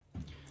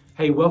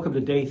Hey, welcome to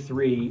day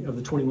 3 of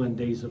the 21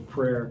 days of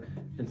prayer,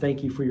 and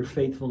thank you for your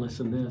faithfulness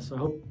in this. I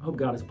hope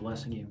God is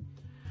blessing you.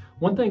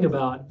 One thing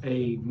about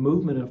a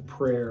movement of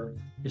prayer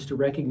is to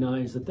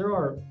recognize that there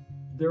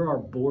are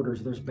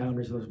borders, there's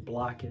boundaries, there's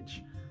blockage.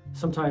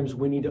 Sometimes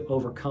we need to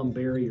overcome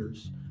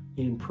barriers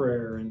in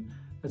prayer, and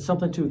that's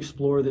something to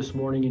explore this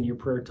morning in your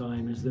prayer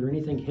time. Is there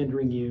anything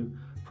hindering you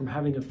from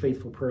having a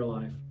faithful prayer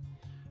life?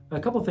 A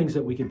couple of things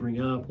that we could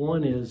bring up.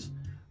 One is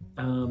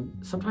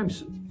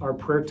sometimes our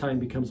prayer time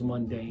becomes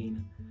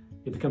mundane.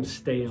 It becomes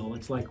stale.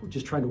 It's like we're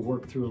just trying to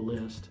work through a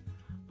list.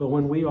 But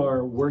when we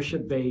are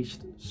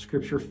worship-based,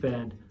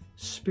 scripture-fed,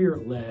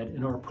 spirit-led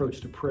in our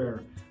approach to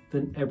prayer,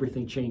 then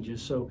everything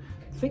changes. So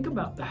think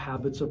about the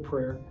habits of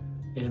prayer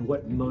and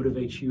what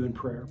motivates you in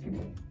prayer.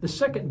 The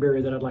second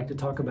barrier that I'd like to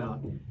talk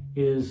about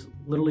is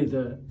literally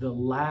the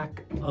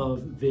lack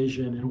of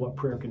vision in what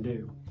prayer can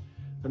do.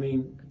 I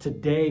mean,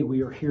 today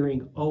we are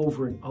hearing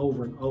over and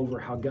over and over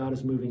how God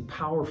is moving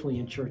powerfully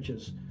in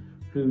churches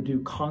who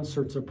do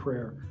concerts of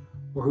prayer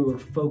or who are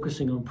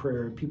focusing on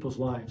prayer in people's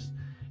lives.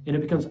 And it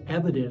becomes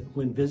evident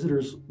when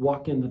visitors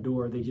walk in the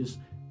door, they just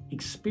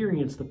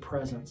experience the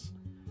presence.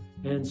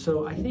 And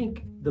so I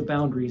think the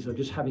boundaries of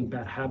just having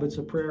bad habits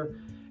of prayer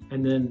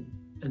and then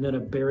a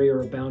barrier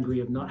or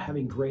boundary of not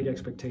having great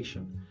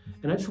expectation.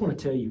 And I just want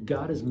to tell you,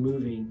 God is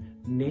moving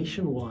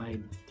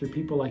nationwide through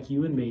people like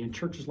you and me and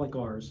churches like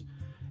ours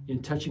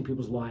in touching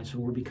people's lives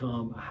when we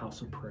become a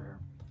house of prayer.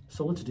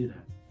 So let's do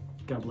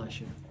that. God bless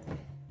you.